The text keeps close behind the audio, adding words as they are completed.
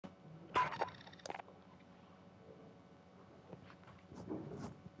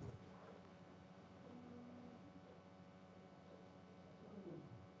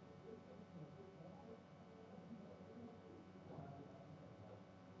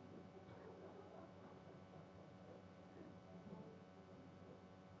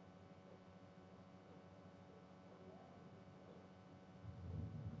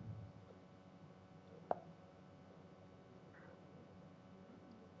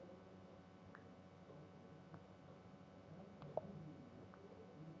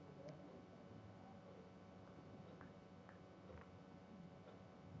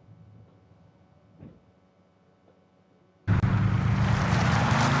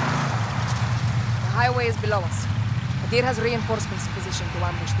highway is below us. Hadir has reinforcements positioned to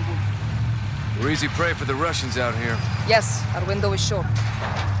ambush the wolf. We're easy prey for the Russians out here. Yes, our window is short.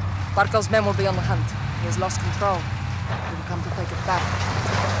 Barkov's men will be on the hunt. He has lost control. We will come to take it back.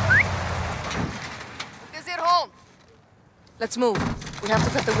 Is it home? Let's move. We have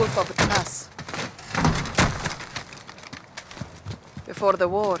to cut the wolf up at the pass. Before the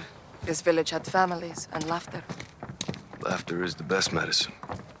war, this village had families and laughter. Laughter is the best medicine.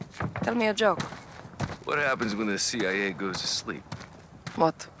 Tell me a joke. What happens when the CIA goes to sleep?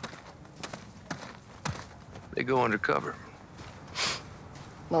 What? They go undercover.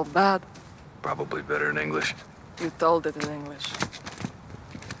 Not bad. Probably better in English. You told it in English.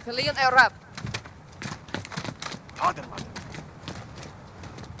 Kalian Arab.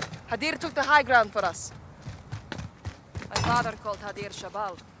 Hadir took the high ground for us. My father called Hadir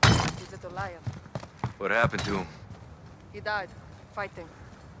Shabal. His little lion. What happened to him? He died, fighting.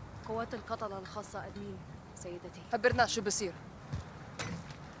 قوات القتلة الخاصة أدمين سيدتي. خبرنا شو بصير.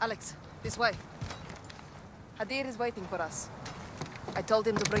 Alex, this way. Hadir is waiting for us. I told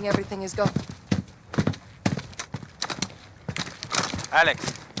him to bring everything he's got.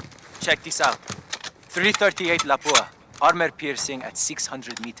 Alex, check this out. 338 Lapua, armor piercing at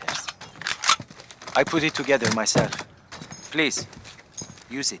 600 meters. I put it together myself. Please,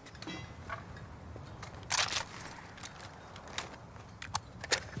 use it.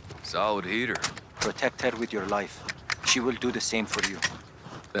 Solid heater. Protect her with your life. She will do the same for you.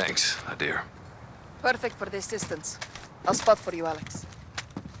 Thanks, Hadir. Perfect for this distance. I'll spot for you, Alex.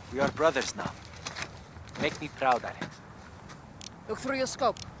 We are brothers now. Make me proud, Alex. Look through your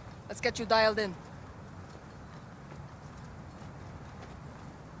scope. Let's get you dialed in.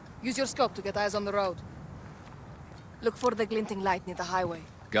 Use your scope to get eyes on the road. Look for the glinting light near the highway.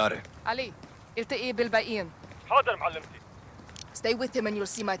 Got it. Ali, التقي بالباقيين. حاضر معلمتي. Stay with him and you'll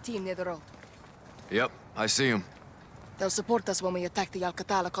see my team near the road. Yep, I see him. They'll support us when we attack the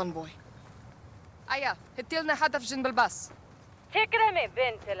Al-Qatala convoy. Aya, هتلنا هدف جنب الباص. تكرمي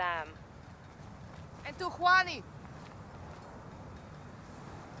بنت العم. انتو اخواني.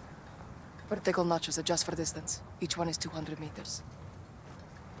 Vertical notches adjust for distance. Each one is 200 meters.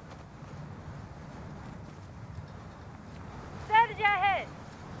 سر جاهز.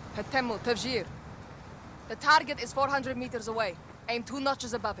 هتموا تفجير. The target is 400 meters away. Aim 2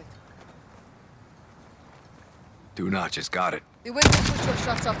 notches above it. 2 notches, got it. The wind will push your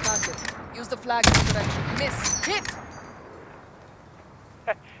shots off target. Use the flag in the direction. Miss! Hit!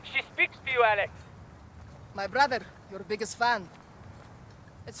 She speaks to you, Alex. My brother, your biggest fan.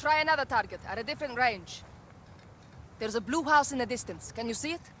 Let's try another target at a different range. There's a blue house in the distance. Can you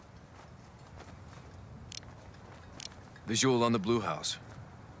see it? Visual on the blue house.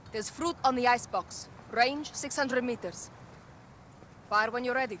 There's fruit on the icebox. Range 600 meters. Fire when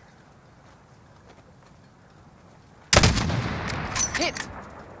you're ready. Hit!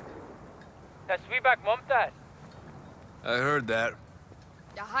 تسويبك ممتاز. I heard that.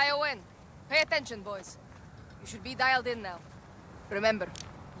 Yahayo in. Pay attention, boys. You should be dialed in now. Remember,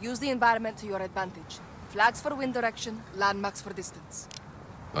 use the environment to your advantage. Flags for wind direction, landmarks for distance.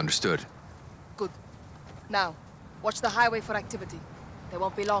 Understood. Good. Now, watch the highway for activity. They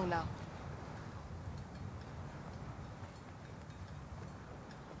won't be long now.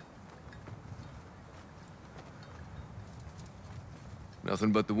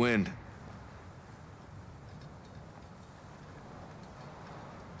 Nothing but the wind.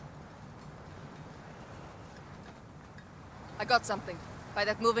 I got something. By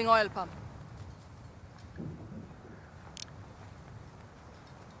that moving oil pump.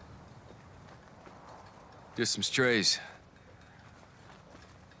 Just some strays.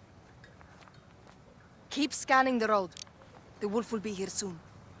 Keep scanning the road. The wolf will be here soon.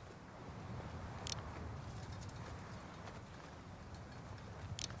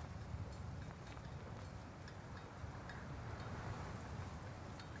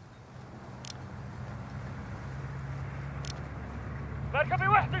 مركبي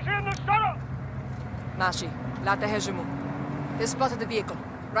وحدة جاي من الشرق. Nashi, لا تهاجموا. They spotted the vehicle.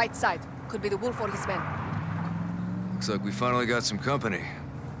 Right side. Could be the wolf or his men. Looks like we finally got some company.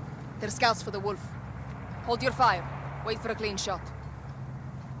 They're scouts for the wolf. Hold your fire. Wait for a clean shot.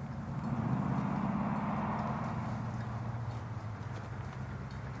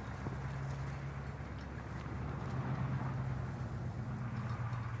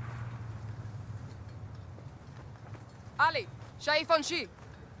 Ali, شايفون شي؟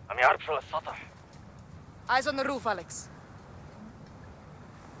 عم يعرف شو السطح. Eyes on the roof, Alex.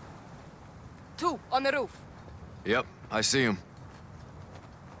 2 on the roof. Yep, I see him.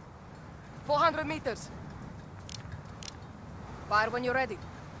 400 meters. Fire when you're ready.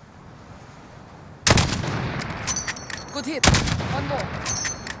 Good hit. One more.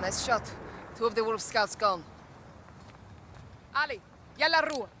 Nice shot. 2 of the wolf scouts gone. Ali, yalla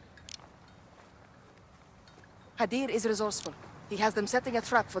ruwa. Hadir is resourceful. He has them setting a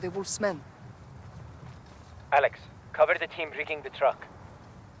trap for the wolf's men. Alex, cover the team rigging the truck.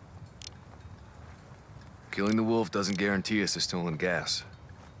 Killing the wolf doesn't guarantee us a stolen gas.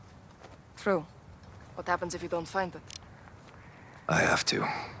 True. What happens if you don't find it? I have to.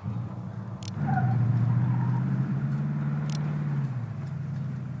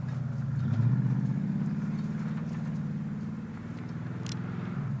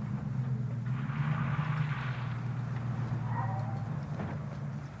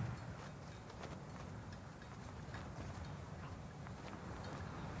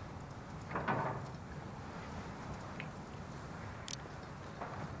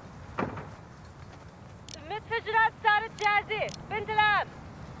 المتفجرات صارت جاهزة بنت الآن.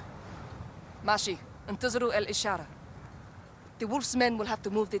 Mashi, انتظروا الإشارة. The wolf's men will have to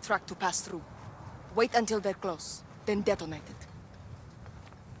move the truck to pass through. Wait until they're close, then detonate it.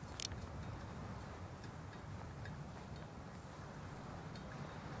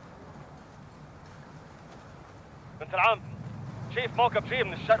 بنت العم، شايف موقف جاي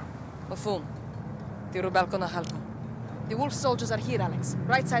من الشرق. مفهوم. ديروا بالكم على حالكم. The wolf soldiers are here, Alex.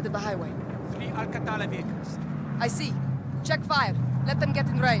 Right side of the highway. 3 Alcatala vehicles. I see. Check fire. Let them get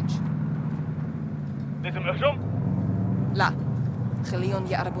in range. لازم اهجم؟ لا. خليهم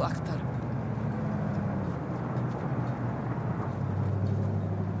يقربوا أكتر.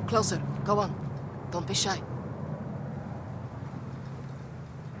 Closer. Go on. Don't be shy.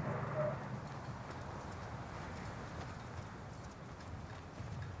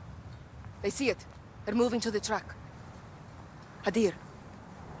 They see it. They're moving to the truck. Hadir,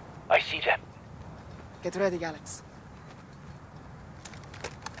 I see them. get ready, Alex.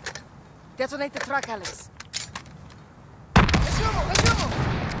 Detonate the truck, Alex. Humo!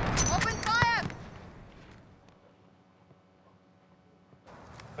 Open fire!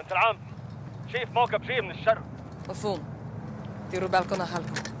 بنت العم، شايف موقف جاي من الشرق. مفهوم. ديروا بالكم على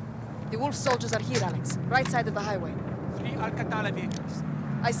حالكم. The wolf soldiers are here, Alex. Right side of the highway. 3 Alcatala vehicles.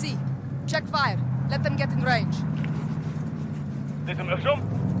 I see. Check fire. Let them get in range. لازم اهجم؟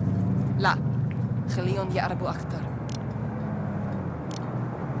 لا. خليهم يقربوا أكتر.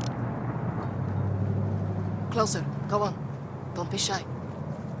 Closer. Go on. Don't be shy.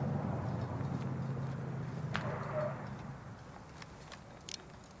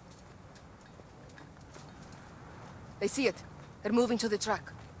 They see it. They're moving to the truck.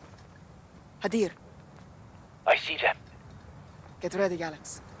 Hadir, I see them. get ready,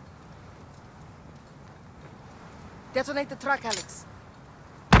 Alex. Detonate the truck, Alex.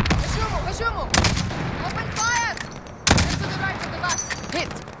 Humo! Open fire! And to the right of the bus.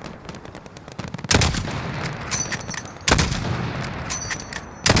 Hit!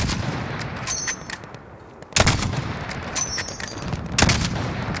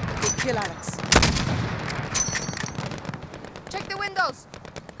 Good kill, Alex. Check the windows!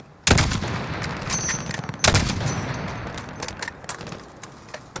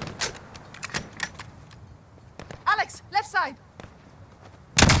 Alex, left side!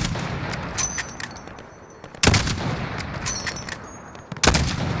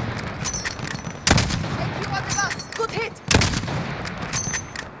 Take you on the bus! Good hit!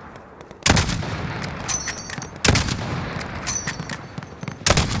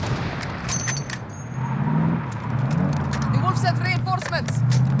 The wolf sent reinforcements!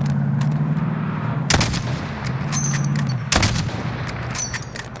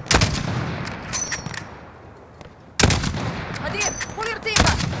 Hadir, pull your team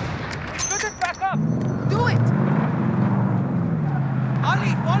back! We shouldn't back up. Do it!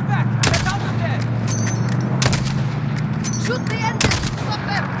 Ali, fall back! Get out of there! Shoot the engine! Stop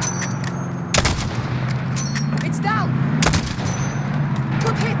them! It's down!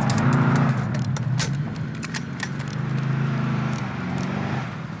 Good hit!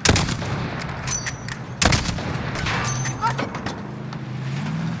 You got it!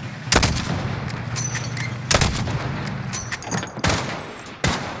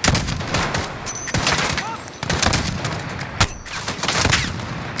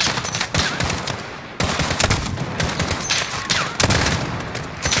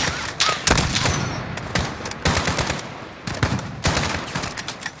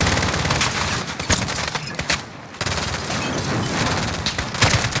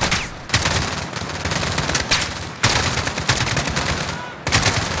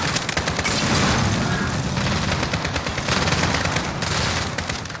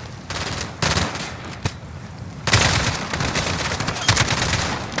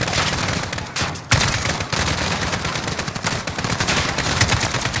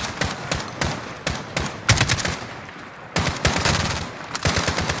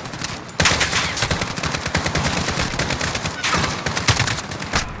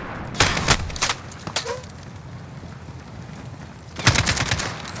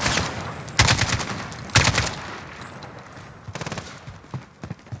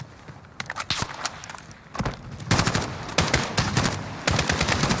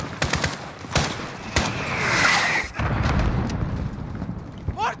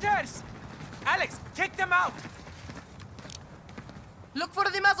 Look for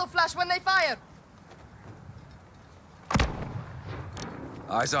the muzzle flash when they fire.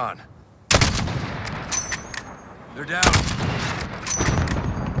 Eyes on. They're down.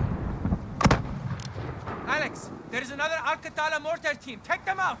 Alex, there is another Al-Qatala mortar team. Take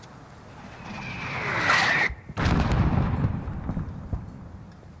them out.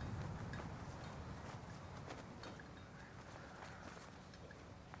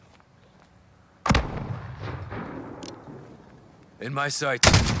 In my sights.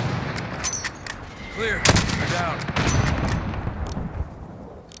 Clear. They're down.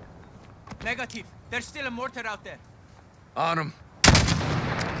 Negative. There's still a mortar out there. On them.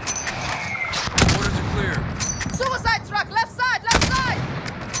 Orders are clear. Suicide truck, left side, left side!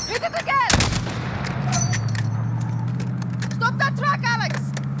 Hit it again! Stop that truck, Alex!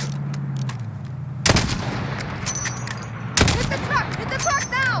 Hit the truck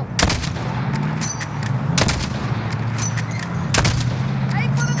now!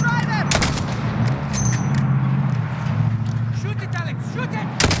 Aim for the driver! Shoot it, Alex! Shoot it!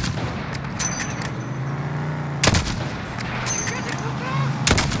 Get it too close!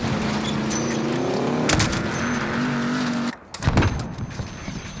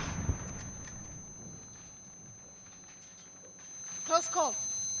 Close call.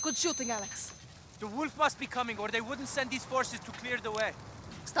 Good shooting, Alex. The wolf must be coming, or they wouldn't send these forces to clear the way.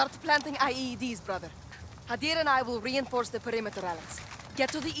 Start planting IEDs, brother. Hadir and I will reinforce the perimeter, Alex. Get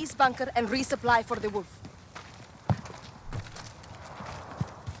to the east bunker and resupply for the wolf.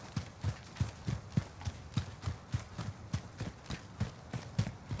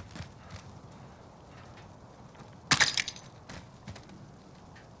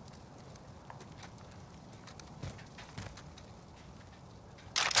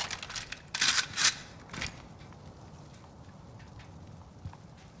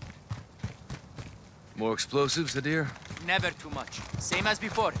 More explosives, Hadir? Never too much. Same as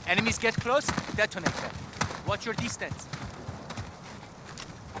before. Enemies get close, detonate them. Watch your distance.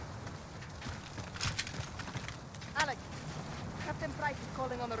 Alex, Captain Price is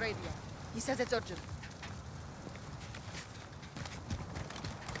calling on the radio. He says it's urgent.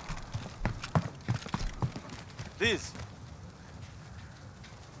 Liz.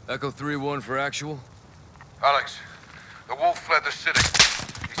 Echo 3-1 for actual. Alex, the wolf fled the city.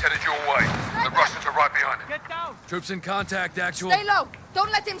 He's headed your way. The Russians are right behind him. Get down! Troops in contact, actual. Stay low!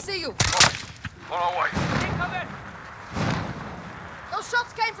 Don't let him see you! On our way. Take cover! Those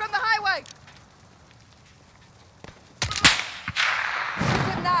shots came from the highway!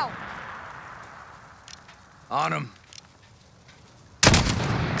 Hit him now! On him.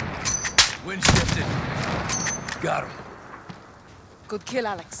 Wind shifted. Got him. Good kill,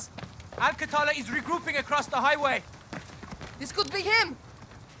 Alex. Al-Qatala is regrouping across the highway. This could be him!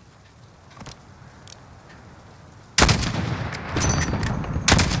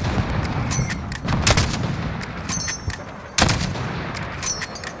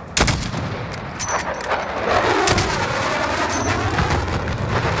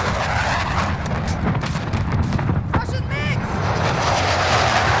 Russian mix!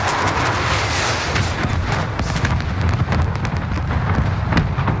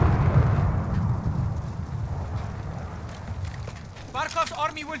 Barkov's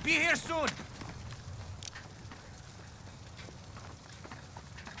army will be here soon.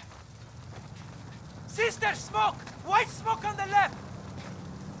 Sister, smoke! White smoke on the left!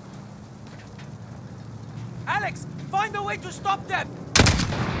 Alex, find a way to stop them!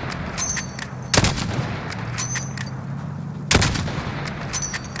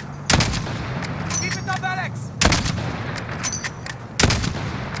 Keep it up, Alex!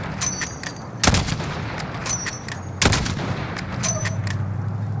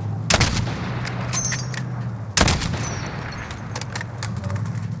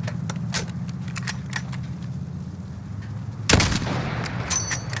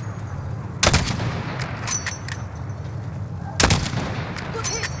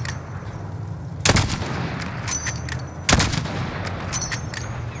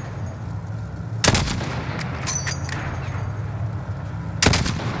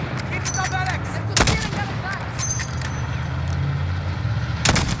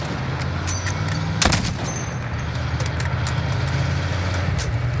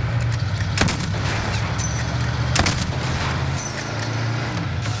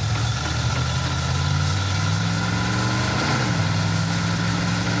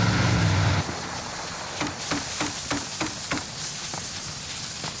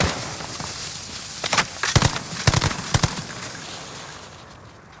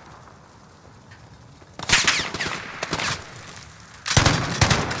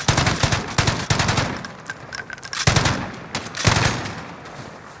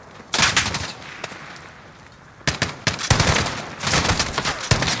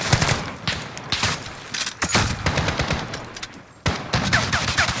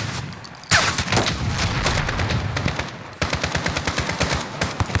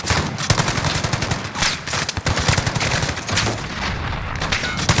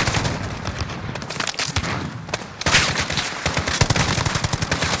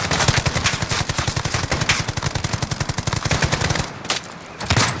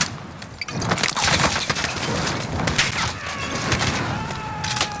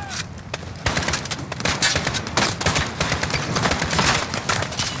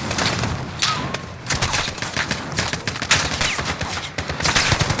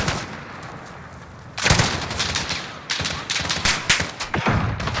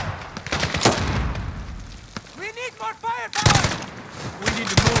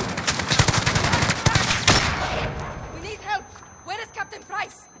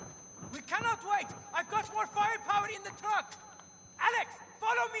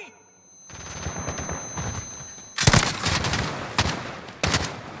 me!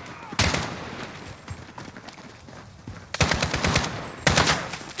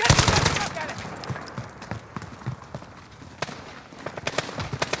 Get to the truck, Alex!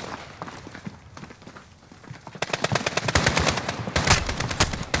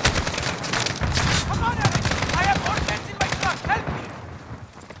 Come on, Alex! I have ordnance in my truck! Help me!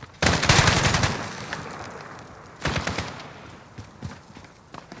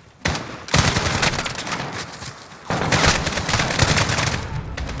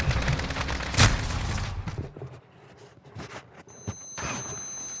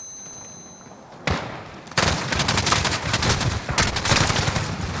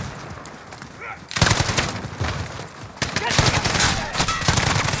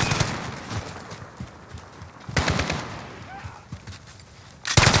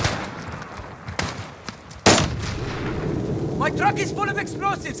 My truck is full of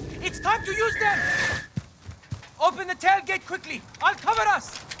explosives. It's time to use them. Open the tailgate quickly. I'll cover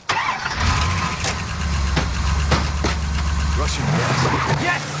us. Russian gas.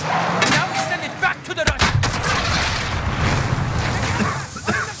 Yes. Now we send it back to the Russians.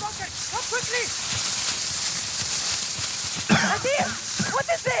 Open the bunker. Come quickly. Nadir! What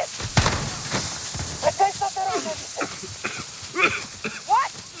is this?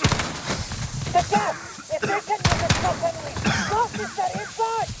 What? The gas! If they can use it properly! Ghosts are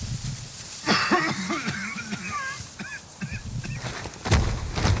inside!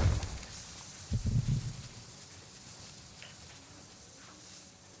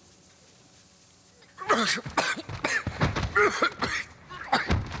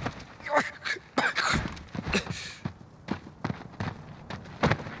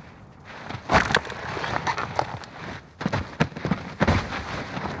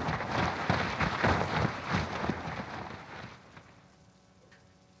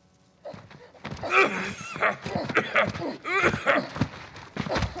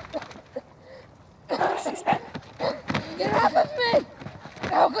 Get off of me!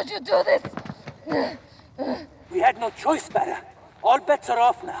 How could you do this? We had no choice, Barra. All bets are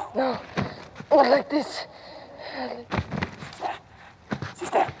off now. No, not like this.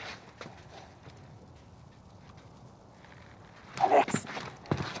 Sister. Alex.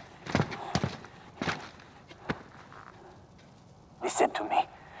 Listen to me.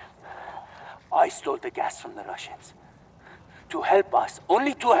 I stole the gas from the Russians. To help us.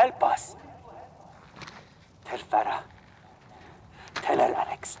 Only to help us. Tell Farah. Tell her,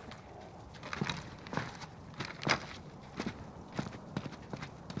 Alex.